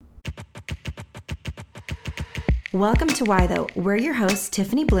Welcome to Why Though. We're your hosts,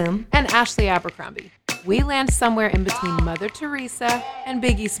 Tiffany Bloom and Ashley Abercrombie. We land somewhere in between Mother Teresa and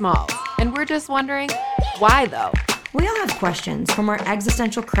Biggie Smalls, and we're just wondering, why though? We all have questions, from our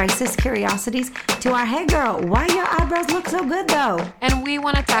existential crisis curiosities to our, hey girl, why your eyebrows look so good though? And we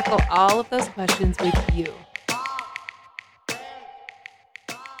want to tackle all of those questions with you.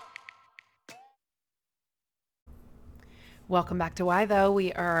 Welcome back to Why Though.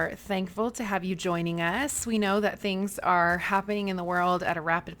 We are thankful to have you joining us. We know that things are happening in the world at a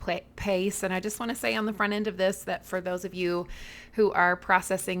rapid pace, and I just want to say on the front end of this that for those of you who are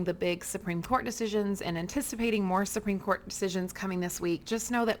processing the big Supreme Court decisions and anticipating more Supreme Court decisions coming this week, just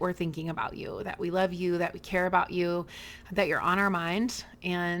know that we're thinking about you, that we love you, that we care about you, that you're on our mind.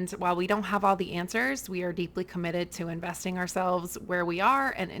 And while we don't have all the answers, we are deeply committed to investing ourselves where we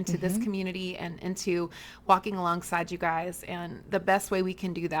are and into this community and into walking alongside you guys. And the best way we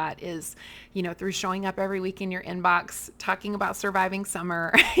can do that is, through showing up every week in your inbox, talking about surviving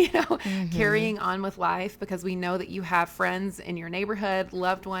summer, carrying on with life, because we know that you have friends in your neighborhood,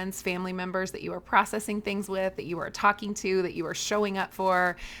 loved ones, family members that you are processing things with, that you are talking to, that you are showing up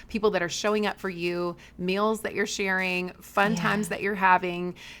for, people that are showing up for you, meals that you're sharing, fun times that you're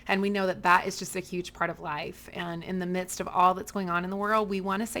having. And we know that that is just a huge part of life. And in the midst of all that's going on in the world, we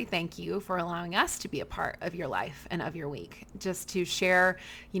want to say thank you for allowing us to be a part of your life and of your week. Just to share,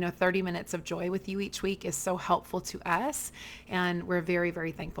 30 minutes of joy with you each week is so helpful to us. And we're very,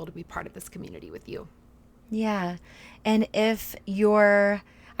 very thankful to be part of this community with you. Yeah. And I've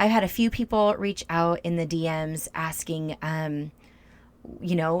had a few people reach out in the DMs asking,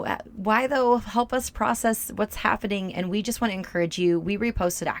 why though, help us process what's happening. And we just want to encourage you. We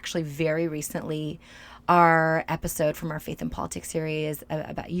reposted actually very recently our episode from our Faith and Politics series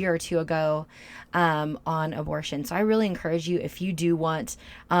about a year or two ago on abortion. So I really encourage you, if you do want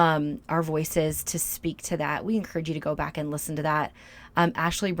our voices to speak to that, we encourage you to go back and listen to that.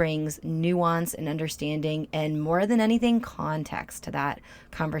 Ashley brings nuance and understanding and, more than anything, context to that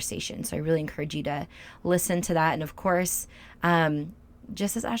conversation. So I really encourage you to listen to that. And of course,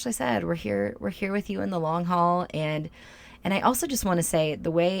 just as Ashley said, we're here with you in the long haul. And I also just want to say,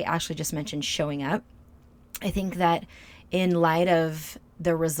 the way Ashley just mentioned showing up, I think that in light of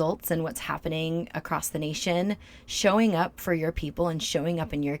the results and what's happening across the nation, showing up for your people and showing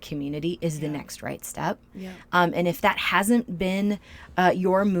up in your community is the next right step. Yeah. And if that hasn't been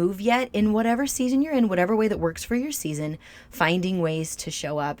your move yet, in whatever season you're in, whatever way that works for your season, finding ways to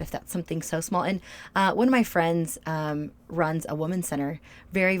show up, if that's something so small. And one of my friends runs a women's center,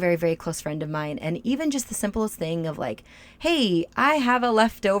 very, very, very close friend of mine. And even just the simplest thing of like, hey, I have a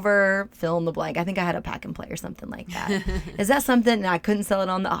leftover fill in the blank. I think I had a pack and play or something like that. Is that something? And I couldn't sell it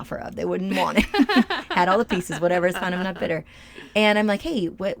on the offer of. They wouldn't want it. Had all the pieces, whatever, it's fine. I'm not bitter. And I'm like, hey,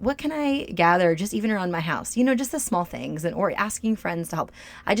 what can I gather just even around my house? Just the small things, or asking friends to help.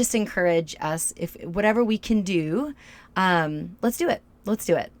 I just encourage us, if whatever we can do, let's do it. Let's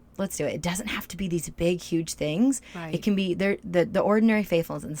do it. Let's do it. It doesn't have to be these big, huge things. Right. It can be the ordinary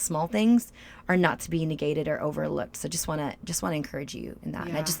faithfulness and the small things are not to be negated or overlooked. So just want to encourage you in that. Yeah.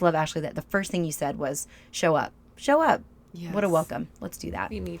 And I just love, Ashley, that the first thing you said was show up. Show up. Yes. What a welcome. Let's do that.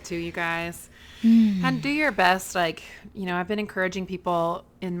 We need to, you guys. And do your best. I've been encouraging people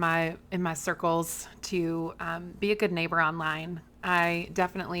in my circles to be a good neighbor online. I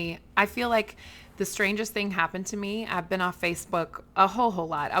feel like the strangest thing happened to me. I've been off Facebook a whole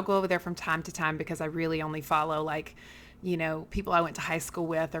lot. I'll go over there from time to time because I really only follow people I went to high school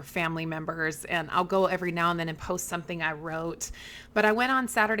with or family members. And I'll go every now and then and post something I wrote. But I went on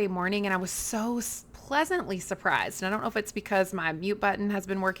Saturday morning and I was so pleasantly surprised. And I don't know if it's because my mute button has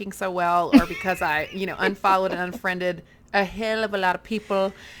been working so well or because I, unfollowed and unfriended a hell of a lot of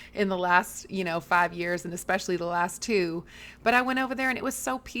people in the last, 5 years and especially the last 2. But I went over there and it was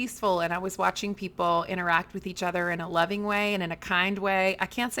so peaceful and I was watching people interact with each other in a loving way and in a kind way. I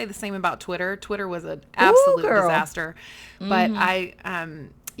can't say the same about Twitter. Twitter was an absolute disaster. But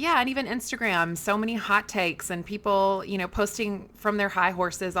and even Instagram, so many hot takes and people, posting from their high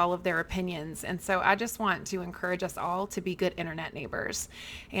horses, all of their opinions. And so I just want to encourage us all to be good internet neighbors.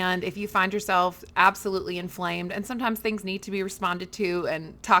 And if you find yourself absolutely inflamed, and sometimes things need to be responded to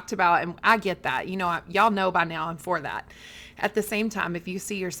and talked about, and I get that, y'all know by now I'm for that. At the same time, if you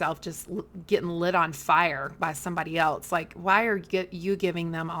see yourself just getting lit on fire by somebody else, like, why are you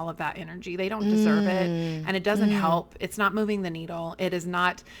giving them all of that energy? They don't deserve it. And it doesn't help. It's not moving the needle. It is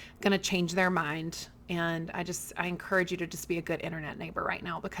not going to change their mind. And I encourage you to just be a good internet neighbor right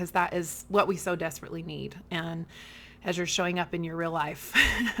now, because that is what we so desperately need. And as you're showing up in your real life,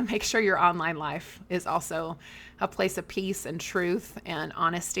 make sure your online life is also a place of peace and truth and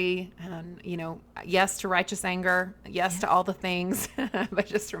honesty. And, you know, yes to righteous anger, yes to all the things, but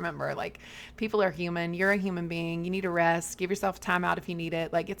just remember, like, people are human. You're a human being. You need to rest. Give yourself time out if you need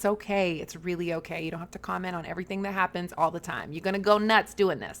it. Like, it's okay. It's really okay. You don't have to comment on everything that happens all the time. You're going to go nuts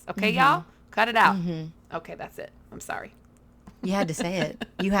doing this. Okay, y'all? Cut it out. Okay, that's it. I'm sorry. You had to say it.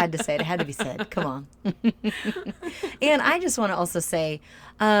 You had to say it. It had to be said. Come on. And I just want to also say,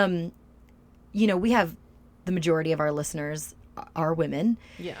 you know, we have the majority of our listeners are women.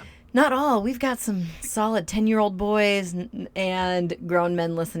 Yeah. Not all. We've got some solid 10-year-old boys and grown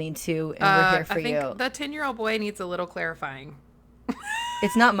men listening too, and we're here for I think you. the 10-year-old boy needs a little clarifying.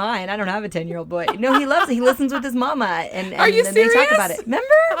 It's not mine. I don't have a 10-year-old boy. No, he loves it. He listens with his mama, and Are you then they talk serious? about it.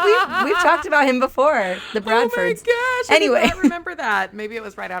 Remember, we've talked about him before. The Bradfords. Oh my gosh! Anyway, I did not remember that. Maybe it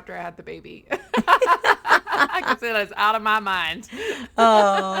was right after I had the baby. I can say that's out of my mind.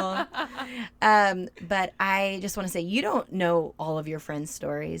 Oh, but I just want to say, you don't know all of your friends'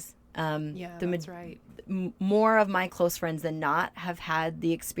 stories. Yeah, that's right. More of my close friends than not have had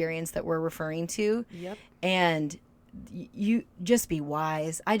the experience that we're referring to. Yep. And you just be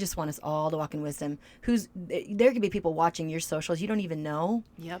wise. I just want us all to walk in wisdom. There could be people watching your socials you don't even know.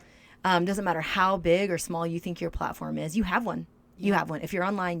 Yep. Doesn't matter how big or small you think your platform is. You have one. Yep. You have one. If you're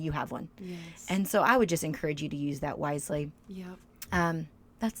online, you have one. Yes. And so I would just encourage you to use that wisely. Yep.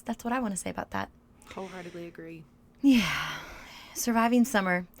 That's what I want to say about that. Wholeheartedly agree. Yeah. Surviving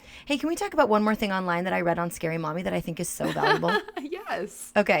summer. Hey, can we talk about one more thing online that I read on Scary Mommy that I think is so valuable?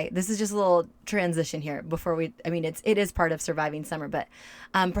 Yes. Okay, this is just a little transition here before it is part of Surviving Summer, but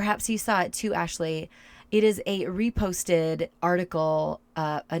perhaps you saw it too, Ashley. It is a reposted article,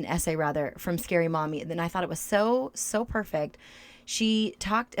 an essay rather, from Scary Mommy. And then I thought it was so perfect. She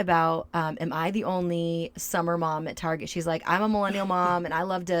talked about, am I the only summer mom at Target? She's like, I'm a millennial mom and I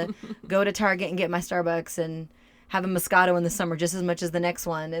love to go to Target and get my Starbucks and have a Moscato in the summer just as much as the next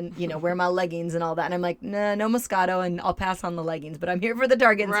one, and, you know, wear my leggings and all that. And I'm like, nah, no Moscato, and I'll pass on the leggings, but I'm here for the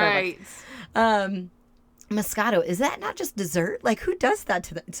Target and Right. Starbucks. Moscato, is that not just dessert? Like, who does that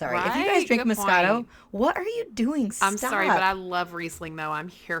to them? Sorry, if you guys Right, drink good Moscato, point. what are you doing? I'm Stop. sorry, but I love Riesling, though. I'm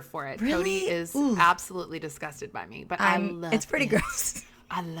here for it. Really? Cody is Ooh. absolutely disgusted by me, but I love It's pretty it. gross.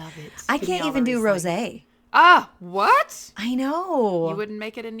 I love it. I Give me can't all even the do Riesling. rosé. Ah, what? I know. You wouldn't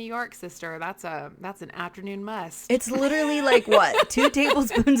make it in New York, sister. That's an afternoon must. It's literally like what? 2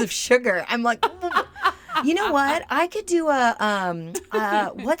 tablespoons of sugar. I'm like, you know what? I could do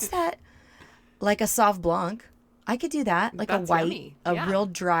what's that? Like a Sauv Blanc. I could do that. Like That's a white, yummy. a Yeah. real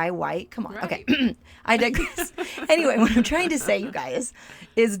dry white. Come on. Right. Okay. I digress. Anyway, what I'm trying to say, you guys,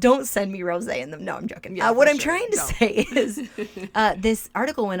 is don't send me rosé in them. No, I'm joking. Yeah, What for I'm sure. trying to Don't. say is this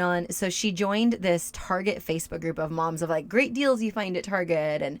article went on. So she joined this Target Facebook group of moms of like great deals you find at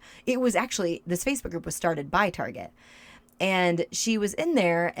Target. And it was actually, this Facebook group was started by Target. And she was in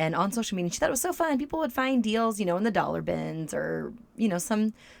there and on social media, she thought it was so fun. People would find deals, you know, in the dollar bins or, you know,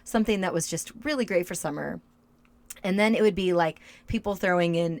 something that was just really great for summer. And then it would be like people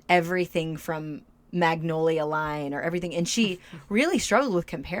throwing in everything from Magnolia line or everything. And she really struggled with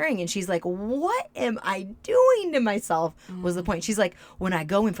comparing. And she's like, what am I doing to myself? Was the point. She's like, when I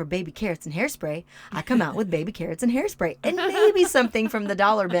go in for baby carrots and hairspray, I come out with baby carrots and hairspray and maybe something from the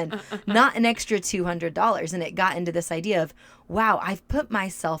dollar bin, not an extra $200. And it got into this idea of, wow, I've put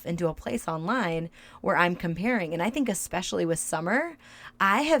myself into a place online where I'm comparing. And I think especially with summer,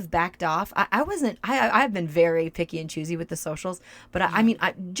 I have backed off. I've been very picky and choosy with the socials, but I mean,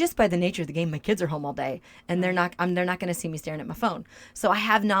 just by the nature of the game, my kids are home all day and they're not going to see me staring at my phone. So I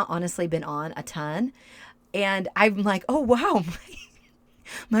have not honestly been on a ton. And I'm like, oh, wow,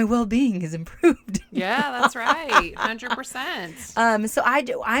 my well-being is improved. Yeah, that's right. 100%. So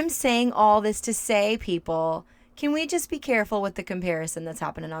I'm saying all this to say, people, can we just be careful with the comparison that's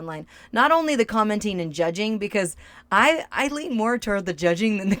happening online? Not only the commenting and judging, because I lean more toward the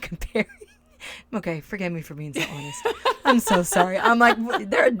judging than the comparing. Okay, forgive me for being so honest. I'm so sorry. I'm like,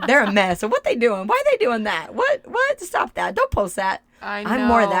 they're a mess. So what they doing? Why are they doing that? What? Stop that. Don't post that. I know. I'm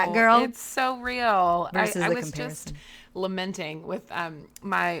more that girl. It's so real. Versus I the was comparison. just lamenting with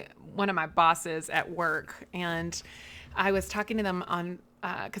one of my bosses at work, and I was talking to them on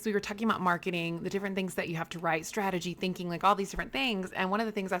because we were talking about marketing, the different things that you have to write, strategy, thinking, like all these different things. And one of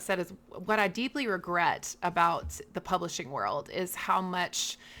the things I said is what I deeply regret about the publishing world is how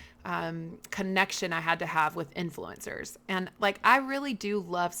much connection I had to have with influencers. And like, I really do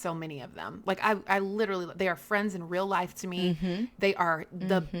love so many of them. Like I literally, they are friends in real life to me. They are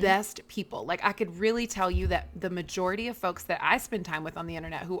the best people. Like, I could really tell you that the majority of folks that I spend time with on the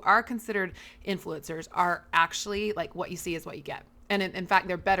internet who are considered influencers are actually like, what you see is what you get. And in fact,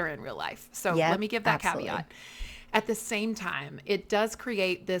 they're better in real life. So let me give that caveat. At the same time, it does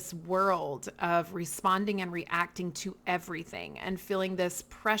create this world of responding and reacting to everything and feeling this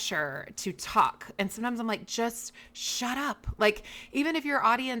pressure to talk. And sometimes I'm like, just shut up. Like, even if your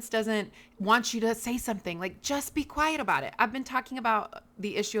audience doesn't want you to say something, like, just be quiet about it. I've been talking about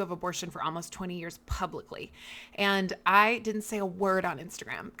the issue of abortion for almost 20 years publicly. And I didn't say a word on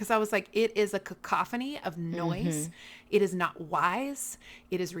Instagram because I was like, it is a cacophony of noise. It is not wise.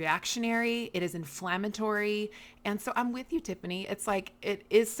 It is reactionary. It is inflammatory. And so I'm with you, Tiffany. It's like, it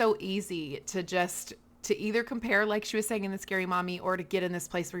is so easy to just to either compare, like she was saying in the Scary Mommy, or to get in this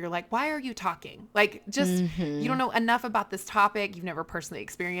place where you're like, why are you talking? Like, just, you don't know enough about this topic. You've never personally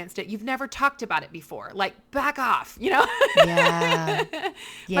experienced it. You've never talked about it before. Like, back off, you know? Yeah.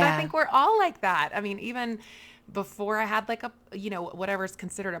 But I think we're all like that. I mean, even before I had like a, you know, whatever's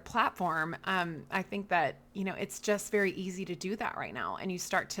considered a platform, I think that, you know, it's just very easy to do that right now. And you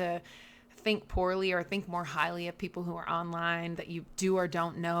start to think poorly or think more highly of people who are online that you do or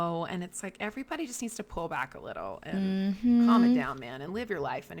don't know. And it's like, everybody just needs to pull back a little and calm it down, man, and live your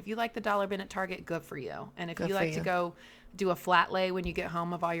life. And if you like the dollar bin at Target, good for you. And if you like to go do a flat lay when you get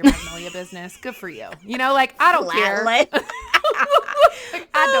home of all your Magnolia business, good for you. You know, like, I don't care.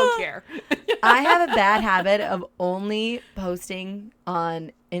 I don't care. I have a bad habit of only posting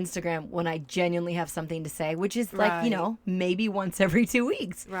on Instagram when I genuinely have something to say, which is like, you know, maybe once every 2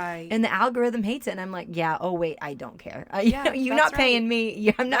 weeks. Right. And the algorithm hates it. And I'm like, yeah, oh, wait, I don't care. You're not paying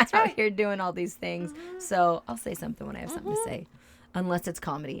me. I'm not out here doing all these things. So I'll say something when I have something to say. Unless it's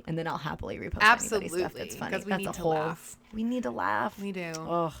comedy, and then I'll happily repost anybody's stuff that's funny. Because we need to laugh. We need to laugh. We do.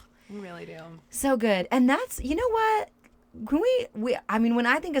 Ugh. We really do. So good. And that's, you know what? When I mean, when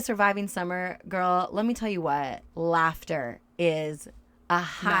I think of surviving summer, girl, let me tell you what, laughter is a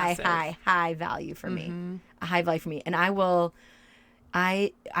high value for me. A high value for me. And I will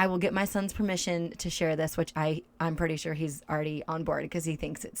get my son's permission to share this, which I'm pretty sure he's already on board because he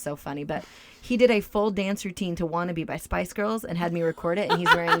thinks it's so funny. But he did a full dance routine to "Wannabe" by Spice Girls and had me record it. And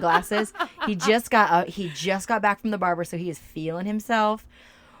he's wearing glasses. He just got back from the barber, so he is feeling himself.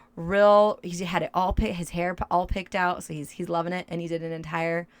 He's had it all his hair all picked out, so he's loving it. And he did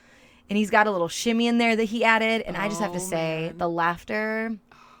and he's got a little shimmy in there that he added. And I just have to say, the laughter.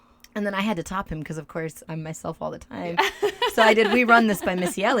 And then I had to top him because, of course, I'm myself all the time. So I did We Run This by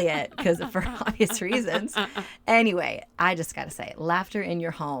Missy Elliott for obvious reasons. Anyway, I just got to say, laughter in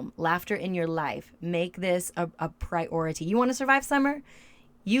your home, laughter in your life. Make this a priority. You want to survive summer?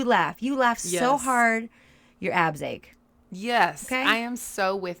 You laugh. You laugh so hard, your abs ache. Yes, okay? I am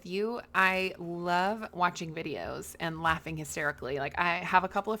so with you. I love watching videos and laughing hysterically. Like, I have a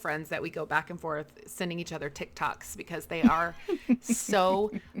couple of friends that we go back and forth sending each other TikToks because they are so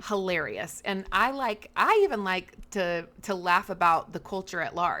hilarious. And I even like to laugh about the culture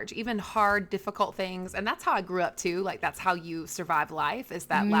at large, even hard, difficult things. And that's how I grew up too. Like, that's how you survive life, is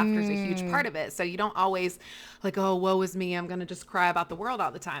that laughter is a huge part of it. So you don't always like, oh, woe is me, I'm going to just cry about the world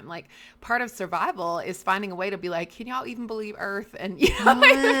all the time. Like, part of survival is finding a way to be like, can y'all even believe Earth? And, you know,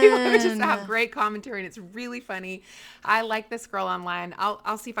 like, the people who just have great commentary, and it's really funny. I like this girl online.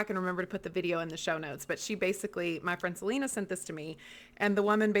 I'll see if I can remember to put the video in the show notes, but she basically, my friend Selena sent this to me, and the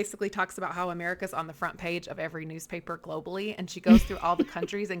woman basically talks about how America's on the front page of every newspaper globally, and she goes through all the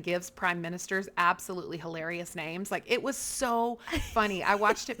countries and gives prime ministers absolutely hilarious names. Like, it was so funny. I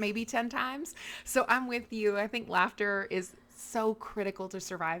watched it maybe 10 times. So I'm with you. I think laughter is so critical to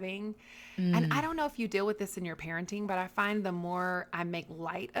surviving. And I don't know if you deal with this in your parenting, but I find the more I make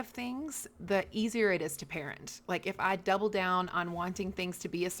light of things, the easier it is to parent. Like, if I double down on wanting things to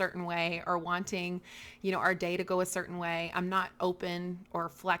be a certain way, or wanting, you know, our day to go a certain way, I'm not open or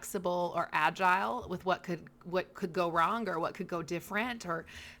flexible or agile with what could go wrong, or what could go different, or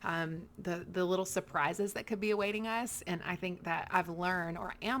the little surprises that could be awaiting us. And I think that I've learned,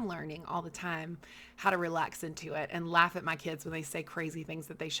 or am learning all the time, how to relax into it and laugh at my kids when they say crazy things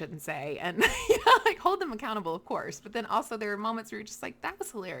that they shouldn't say, and you know, like, hold them accountable, of course. But then also there are moments where you're just like, that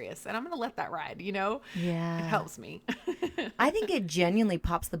was hilarious, and I'm going to let that ride, you know? Yeah. It helps me. I think it genuinely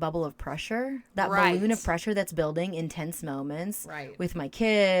pops the bubble of pressure, that balloon of pressure that's building intense moments with my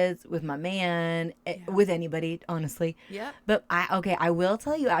kids, with my man, with anybody. anybody, honestly. Yep. But I will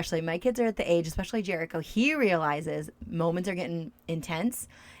tell you, Ashley, my kids are at the age, especially Jericho, he realizes moments are getting intense.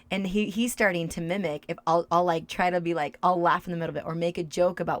 And he's starting to mimic. If I'll like try to be like, I'll laugh in the middle of it or make a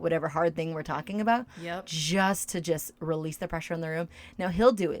joke about whatever hard thing we're talking about. Yep. Just to release the pressure in the room. Now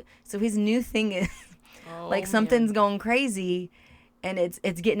he'll do it. So his new thing is like something's going crazy and it's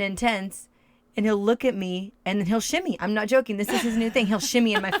getting intense. And he'll look at me and then he'll shimmy. I'm not joking. This is his new thing. He'll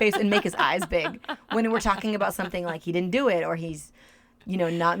shimmy in my face and make his eyes big when we're talking about something like he didn't do it or he's,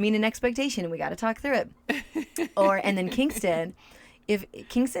 not meeting an expectation and we got to talk through it. And then Kingston. If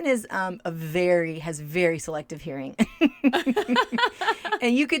Kingston is has very selective hearing,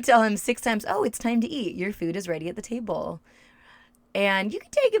 and you could tell him 6 times, "Oh, it's time to eat. Your food is ready at the table," and you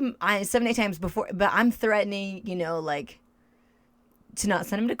could take him 7, 8 times before. But I'm threatening, like to not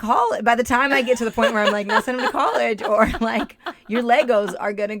send him to college. By the time I get to the point where I'm like, not send him to college, or like your Legos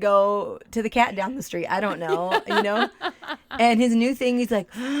are gonna go to the cat down the street. I don't know, And his new thing, he's like,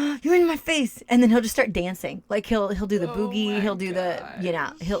 oh, "You're in my face," and then he'll just start dancing. Like he'll do the boogie, he'll do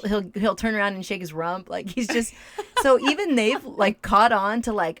he'll turn around and shake his rump. Like he's just so even they've like caught on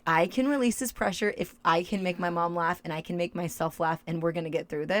to like I can release this pressure if I can make my mom laugh and I can make myself laugh and we're gonna get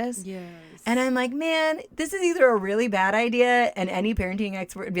through this. Yes. And I'm like, man, this is either a really bad idea, and any parenting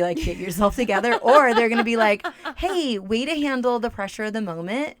expert would be like, get yourself together, or they're gonna be like, hey, way to handle the pressure of the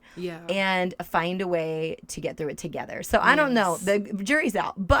moment. Yeah. And find a way to get through it together. So I don't know. The jury's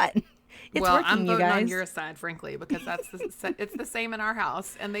out, but it's working, I'm voting you guys. on your side, frankly, because it's the same in our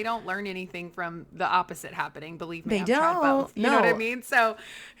house, and they don't learn anything from the opposite happening. Believe me, They I've tried don't. both. You know what I No. mean? So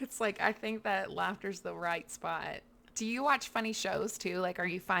it's like I think that laughter's the right spot. Do you watch funny shows too? Like, are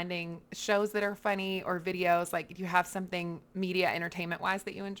you finding shows that are funny or videos? Like, do you have something media entertainment wise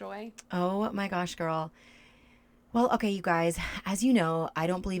that you enjoy? Oh my gosh, girl. Well, okay, you guys, as you know, I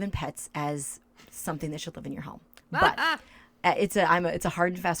don't believe in pets as something that should live in your home. But it's a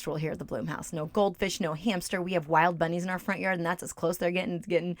hard and fast rule here at the Bloom House. No goldfish, no hamster. We have wild bunnies in our front yard, and that's as close they're getting.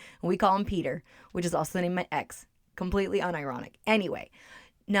 And we call him Peter, which is also the name of my ex. Completely unironic. Anyway,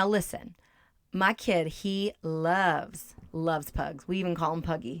 now listen. My kid, he loves pugs. We even call him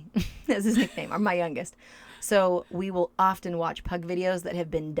Puggy. That's his nickname, or my youngest. So we will often watch pug videos that have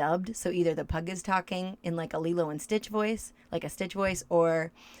been dubbed. So either the pug is talking in like a Lilo and Stitch voice, like a Stitch voice,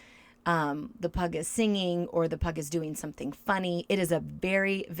 or the pug is singing, or the pug is doing something funny. It is a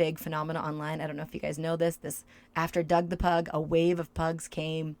very big phenomenon online. I don't know if you guys know this. After Doug the Pug, a wave of pugs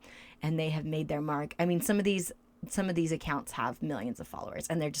came, and they have made their mark. I mean, some of these accounts have millions of followers,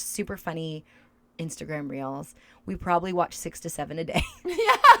 and they're just super funny Instagram reels. We probably watch 6 to 7 a day.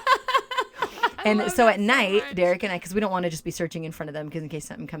 And so at night, so Derek and I, because we don't want to just be searching in front of them because in case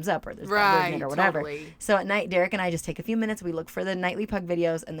something comes up or there's bad word or whatever. Totally. So at night, Derek and I just take a few minutes. We look for the nightly pug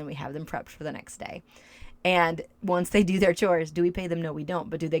videos, and then we have them prepped for the next day. And once they do their chores, do we pay them? No, we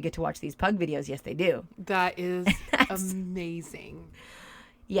don't. But do they get to watch these pug videos? Yes, they do. That is amazing.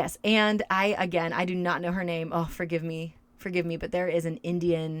 Yes. And I do not know her name. Oh, forgive me. But there is an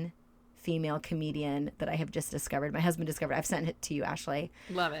Indian female comedian that I have just discovered. My husband discovered. I've sent it to you, Ashley.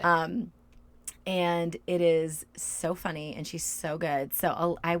 Love it. And it is so funny, and she's so good.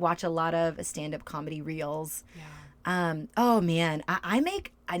 So I watch a lot of stand-up comedy reels. Yeah. Oh man, I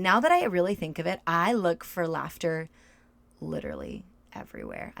make, now that I really think of it, I look for laughter literally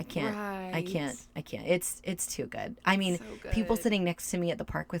everywhere. I can't. It's too good. I mean, so good. People sitting next to me at the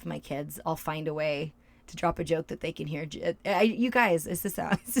park with my kids, I'll find a way to drop a joke that they can hear. You guys, in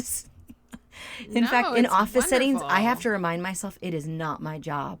fact, in office settings, I have to remind myself it is not my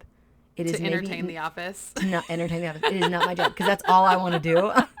job. It is to entertain the office. To not entertain the office. It is not my job because that's all I want to do.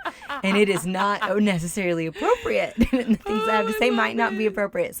 And it is not necessarily appropriate. The things I have to say might not be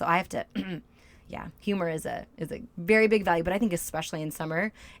appropriate. So I have to, humor is a very big value, but I think especially in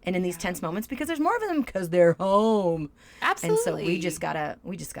summer and in these tense moments because there's more of them because they're home. Absolutely. And so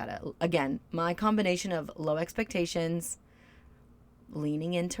we just gotta, again, my combination of low expectations,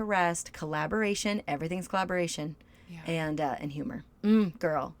 leaning into rest, collaboration, everything's collaboration. Yeah. And humor.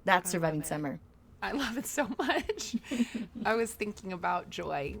 Girl, that's surviving summer. I love it so much. I was thinking about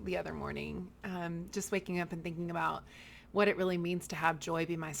joy the other morning, just waking up and thinking about what it really means to have joy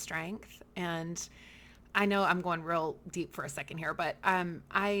be my strength. And I know I'm going real deep for a second here, but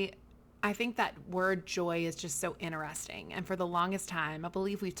I think that word joy is just so interesting. And for the longest time, I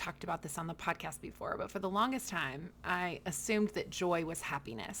believe we've talked about this on the podcast before, but for the longest time, I assumed that joy was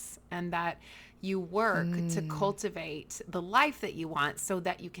happiness and that you work to cultivate the life that you want so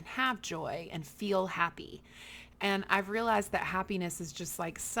that you can have joy and feel happy. And I've realized that happiness is just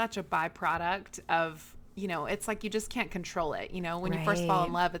like such a byproduct of you know, it's like you just can't control it. You know, when you first fall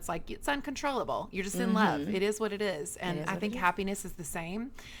in Right. love, it's like it's uncontrollable. You're just in love. It is what it is. And is I what think it is. happiness is the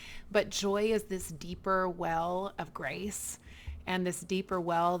same. But joy is this deeper well of grace and this deeper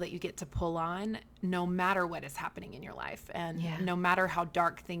well that you get to pull on no matter what is happening in your life, and Yeah. no matter how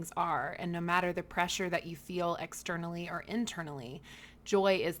dark things are, and no matter the pressure that you feel externally or internally.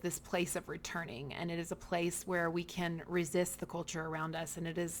 Joy is this place of returning, and it is a place where we can resist the culture around us, and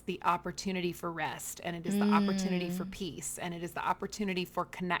it is the opportunity for rest, and it is the opportunity for peace, and it is the opportunity for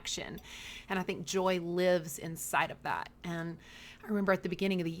connection. And I think joy lives inside of that. And I remember at the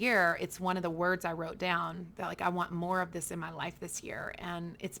beginning of the year, it's one of the words I wrote down that, like, I want more of this in my life this year.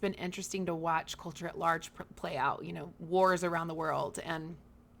 And it's been interesting to watch culture at large play out, you know, wars around the world, and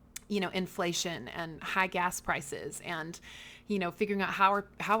you know, inflation and high gas prices, and you know, figuring out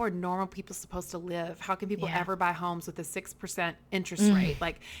how are normal people supposed to live? How can people Yeah. ever buy homes with a 6% interest rate?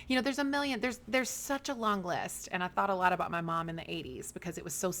 Like, you know, there's a million. There's such a long list. And I thought a lot about my mom in the 80s because it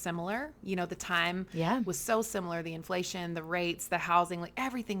was so similar. You know, the time Yeah. was so similar. The inflation, the rates, the housing, like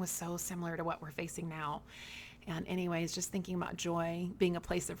everything was so similar to what we're facing now. And anyways, just thinking about joy being a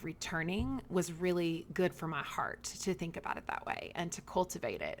place of returning was really good for my heart to think about it that way and to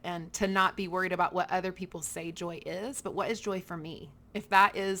cultivate it and to not be worried about what other people say joy is, but what is joy for me? If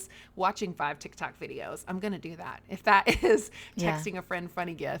that is watching 5 TikTok videos, I'm going to do that. If that is Yeah. texting a friend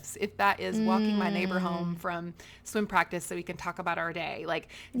funny gifts, if that is walking my neighbor home from swim practice so we can talk about our day, like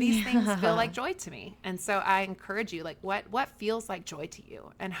these things feel like joy to me. And so I encourage you, like what feels like joy to you,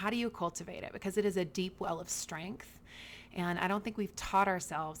 and how do you cultivate it? Because it is a deep well of strength. And I don't think we've taught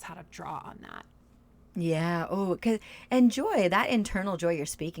ourselves how to draw on that. Yeah. Oh, and joy, that internal joy you're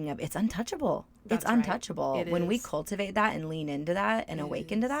speaking of, it's untouchable. That's It's right. untouchable. It When we is. cultivate that and lean into that and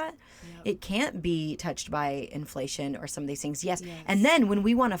awaken to is. that, Yep. it can't be touched by inflation or some of these things. Yes. Yes. And then when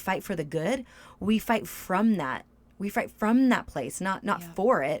we want to fight for the good, we fight from that. We fight from that place, not Yep.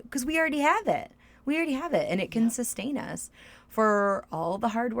 for it, because we already have it. We already have it, and it can sustain us for all the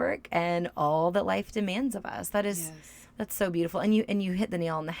hard work and all that life demands of us. Yes. That's so beautiful. And you hit the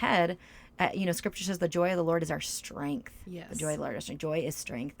nail on the head. You know, scripture says the joy of the Lord is our strength. Yes. The joy of the Lord is strength. Joy is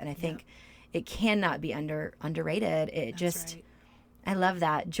strength. And I think it cannot be underrated. It just, right. I love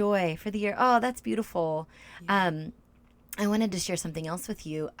that. Joy for the year. Oh, that's beautiful. I wanted to share something else with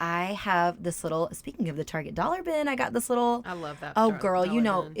you. I have this little, speaking of the Target dollar bin, I got this little. I love that. Oh, girl, you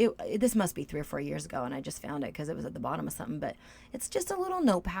know, bin. this must be 3 or 4 years ago, and I just found it because it was at the bottom of something. But it's just a little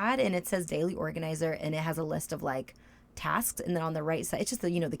notepad, and it says Daily Organizer, and it has a list of like tasks, and then on the right side, it's just the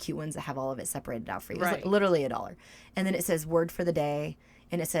the cute ones that have all of it separated out for you. It's like Right. literally $1, and then it says Word for the day,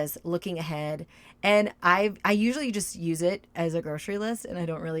 and it says Looking Ahead, and I usually just use it as a grocery list, and I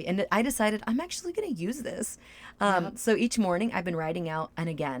don't really. And I decided I'm actually going to use this. So each morning I've been writing out, and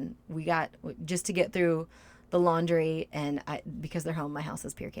again, we got just to get through the laundry, and because they're home, my house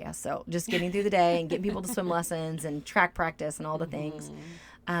is pure chaos. So just getting through the day and getting people to swim lessons and track practice and all the things.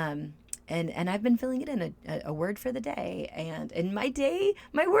 And I've been filling it in a word for the day. And in my day,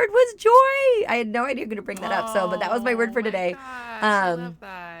 my word was joy. I had no idea you were going to bring that up. So, but that was my word for today. Gosh, I love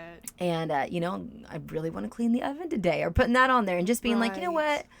that. And, I really want to clean the oven today, or putting that on there and just being like, you know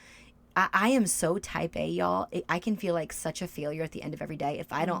Right. what? I am so type A, y'all. I can feel like such a failure at the end of every day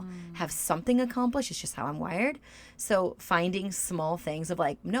if I don't have something accomplished. It's just how I'm wired. So finding small things of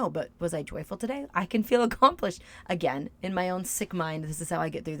like, no, but was I joyful today? I can feel accomplished. Again, in my own sick mind, this is how I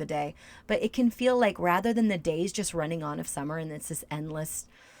get through the day. But it can feel like rather than the days just running on of summer and it's this endless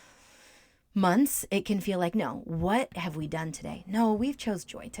months, it can feel like, no, what have we done today? No, we've chose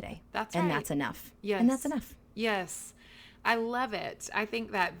joy today. That's and right. that's enough. Yes. And that's enough. Yes. I love it. I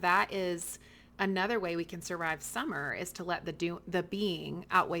think that is another way we can survive summer is to let the being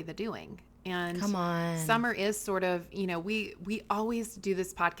outweigh the doing. And Come on. summer is sort of, we always do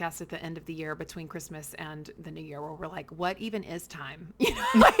this podcast at the end of the year between Christmas and the new year where we're like, what even is time?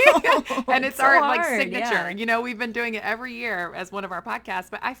 And it's so our hard, signature. yeah. We've been doing it every year as one of our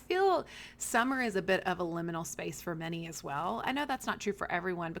podcasts, but I feel summer is a bit of a liminal space for many as well. I know that's not true for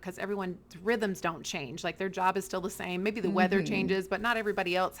everyone because everyone's rhythms don't change. Like their job is still the same. Maybe the weather changes, but not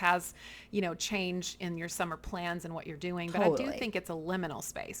everybody else has, change in your summer plans and what you're doing. But I do Totally. think it's a liminal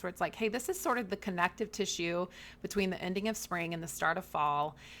space where it's like, hey, this is sort of the connective tissue between the ending of spring and the start of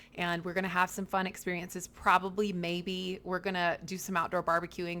fall. And we're going to have some fun experiences. Probably, maybe we're going to do some outdoor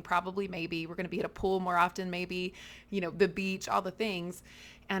barbecuing. Probably, maybe we're going to be at a pool more often. Maybe, the beach, all the things.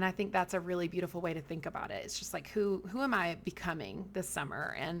 And I think that's a really beautiful way to think about it. It's just like, who am I becoming this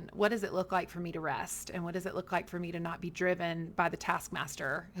summer? And what does it look like for me to rest? And what does it look like for me to not be driven by the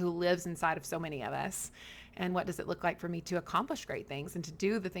taskmaster who lives inside of so many of us? And what does it look like for me to accomplish great things and to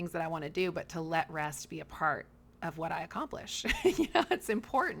do the things that I want to do, but to let rest be a part of what I accomplish? It's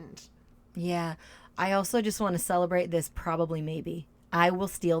important. Yeah. I also just want to celebrate this probably maybe. I will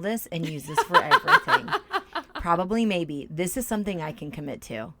steal this and use this for everything. Probably maybe. This is something I can commit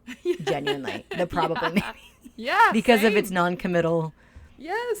to. Genuinely. The probably maybe. Yeah. Because of its non-committal.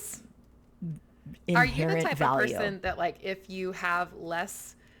 Yes. Are you the type of person that, like, if you have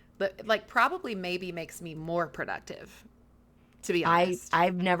less, like, probably maybe makes me more productive, to be honest?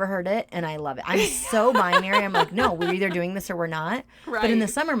 I've never heard it, and I love it. I'm so binary. I'm like, no, we're either doing this or we're not. Right. But in the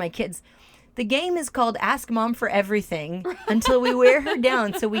summer, my kids, the game is called Ask Mom for Everything until we wear her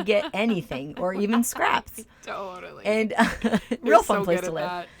down so we get anything or even scraps. Totally. And real fun so place good to live.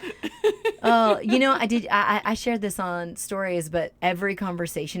 at Oh, I shared this on stories, but every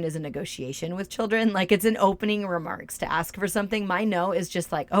conversation is a negotiation with children. Like, it's an opening remarks to ask for something. My no is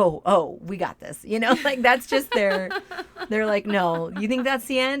just like, oh, we got this. Like, that's just they're like, no, you think that's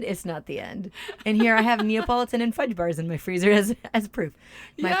the end? It's not the end. And here I have Neapolitan and fudge bars in my freezer as proof.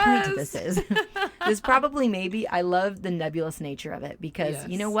 My point to this is, this probably maybe, I love the nebulous nature of it because Yes.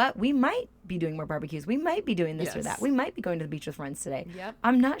 you know what? We might be doing more barbecues. We might be doing this or Yes. that. We might be going to the beach with friends today. Yep.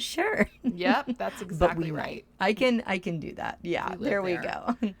 I'm not sure. Yep, that's But exactly we right. might. I can do that. Yeah, We live there we there.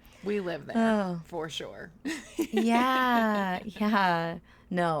 go. We live there Oh. for sure. Yeah.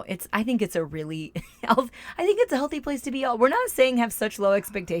 No, I think it's a really I think it's a healthy place to be. We're not saying have such low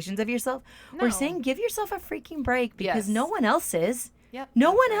expectations of yourself. No. We're saying give yourself a freaking break because Yes. no one else is. Yep. No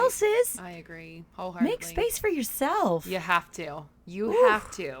that's one right. else is. I agree wholeheartedly. Make space for yourself. You have to. You Oof. have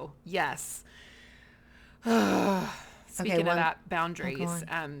to. Yes. Speaking of that, boundaries,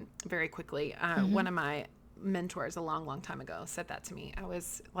 very quickly, one of my mentors a long time ago said that to me. I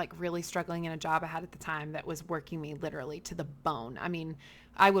was like really struggling in a job I had at the time that was working me literally to the bone. I mean,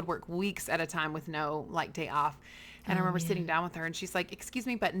 I would work weeks at a time with no like day off. And I remember sitting down with her and she's like, excuse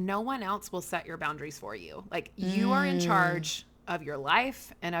me, but no one else will set your boundaries for you. Like you are in charge of your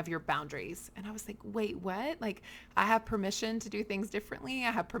life and of your boundaries. And I was like, wait, what? Like I have permission to do things differently.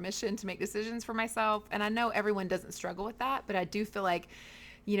 I have permission to make decisions for myself. And I know everyone doesn't struggle with that, but I do feel like,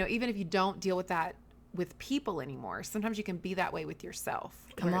 even if you don't deal with that with people anymore, sometimes you can be that way with yourself.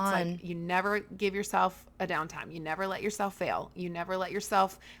 Come where it's on. like you never give yourself a downtime. You never let yourself fail. You never let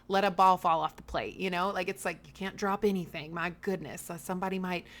yourself let a ball fall off the plate. Like it's like you can't drop anything. My goodness, somebody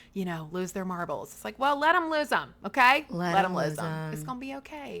might lose their marbles. It's like, well, let them lose them, okay? Let them 'em lose lose them. 'em. It's gonna be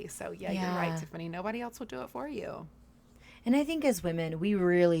okay. So yeah, Yeah. you're right, Tiffany. Nobody else will do it for you. And I think as women, we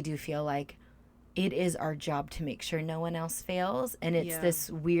really do feel like it is our job to make sure no one else fails. And it's Yeah. this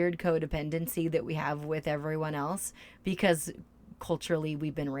weird codependency that we have with everyone else because culturally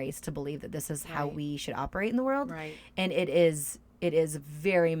we've been raised to believe that this is how Right. we should operate in the world. Right. And it is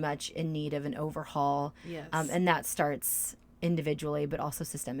very much in need of an overhaul. Yes. And that starts individually, but also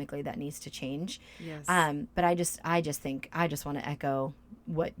systemically that needs to change. Yes. But I just think, I just want to echo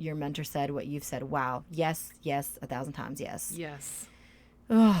what your mentor said, what you've said. Wow. Yes, 1,000 times. Yes. Yes.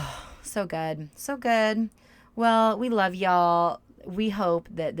 Oh, so good. So good. Well, we love y'all. We hope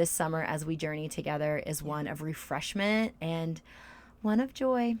that this summer as we journey together is one of refreshment and one of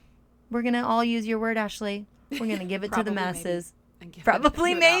joy. We're going to all use your word, Ashley. We're going to give it to the Probably, maybe. masses. And give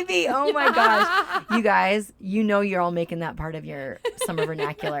Probably it out. maybe. Oh my gosh. You guys, you're all making that part of your summer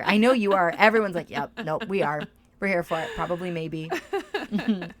vernacular. I know you are. Everyone's like, yep, nope, we are. We're here for it. Probably maybe.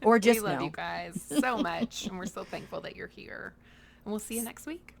 Or just we love no. you guys so much. And we're so thankful that you're here. And we'll see you next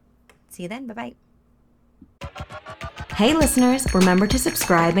week. See you then. Bye-bye. Hey, listeners, remember to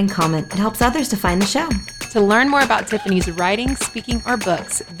subscribe and comment. It helps others to find the show. To learn more about Tiffany's writing, speaking, or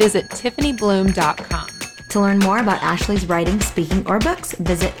books, visit TiffanyBloom.com. To learn more about Ashley's writing, speaking, or books,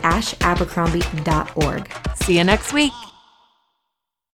 visit ashabercrombie.org. See you next week.